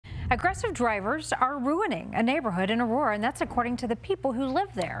Aggressive drivers are ruining a neighborhood in Aurora, and that's according to the people who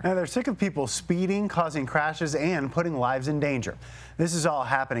live there. Now, they're sick of people speeding, causing crashes, and putting lives in danger. This is all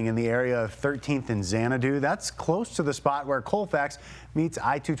happening in the area of 13th and Xanadu. That's close to the spot where Colfax meets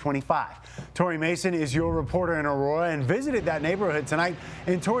I-225. Tori Mason is your reporter in Aurora and visited that neighborhood tonight.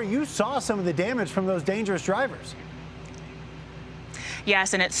 And Tori, you saw some of the damage from those dangerous drivers.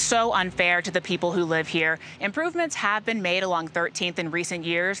 Yes, and it's so unfair to the people who live here. Improvements have been made along 13th in recent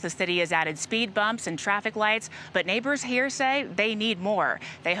years. The city has added speed bumps and traffic lights, but neighbors here say they need more.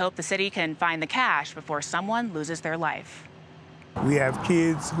 They hope the city can find the cash before someone loses their life. We have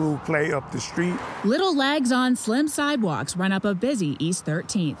kids who play up the street. Little legs on slim sidewalks run up a busy East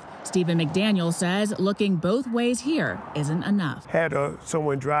 13th. Stephen McDaniel says looking both ways here isn't enough. Had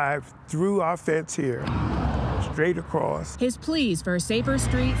someone drive through our fence here, straight across. His pleas for safer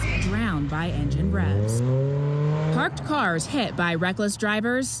streets drowned by engine revs. Parked cars hit by reckless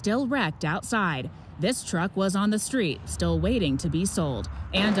drivers still wrecked outside. This truck was on the street, still waiting to be sold.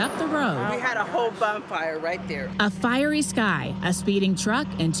 And up the road, we had a whole bonfire right there. A fiery sky, a speeding truck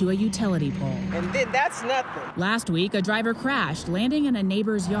into a utility pole. And then that's nothing. Last week, a driver crashed, landing in a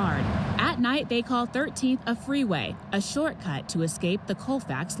neighbor's yard. At night, they call 13th a freeway, a shortcut to escape the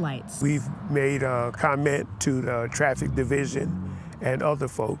Colfax lights. We've made a comment to the traffic division and other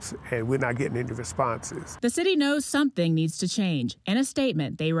folks, and we're not getting any responses. The city knows something needs to change. In a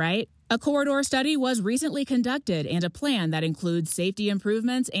statement, they write, a corridor study was recently conducted and a plan that includes safety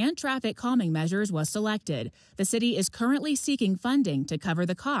improvements and traffic calming measures was selected. The city is currently seeking funding to cover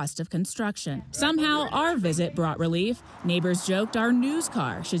the cost of construction. Somehow, our visit brought relief. Neighbors joked our news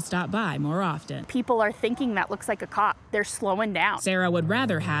car should stop by more often. People are thinking that looks like a cop. They're slowing down. Sarah would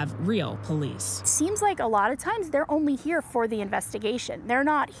rather have real police. Seems like a lot of times they're only here for the investigation. They're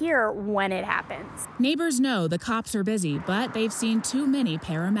not here when it happens. Neighbors know the cops are busy, but they've seen too many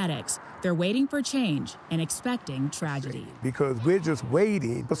paramedics. They're waiting for change and expecting tragedy. Because we're just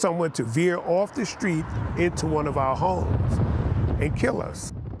waiting for someone to veer off the street into one of our homes and kill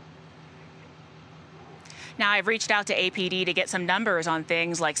us. Now, I've reached out to APD to get some numbers on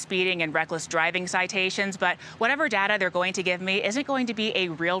things like speeding and reckless driving citations, but whatever data they're going to give me isn't going to be a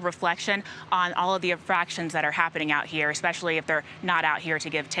real reflection on all of the infractions that are happening out here, especially if they're not out here to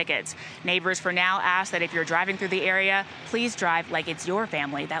give tickets. Neighbors for now ask that if you're driving through the area, please drive like it's your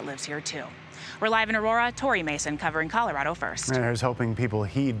family that lives here too. We're live in Aurora. Tori Mason covering Colorado First. And here's hoping people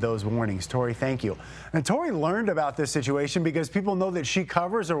heed those warnings. Tori, thank you. And Tori learned about this situation because people know that she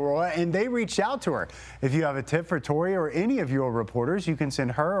covers Aurora and they reached out to her. If you have a tip for Tori or any of your reporters, you can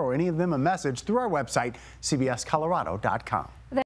send her or any of them a message through our website, cbscolorado.com.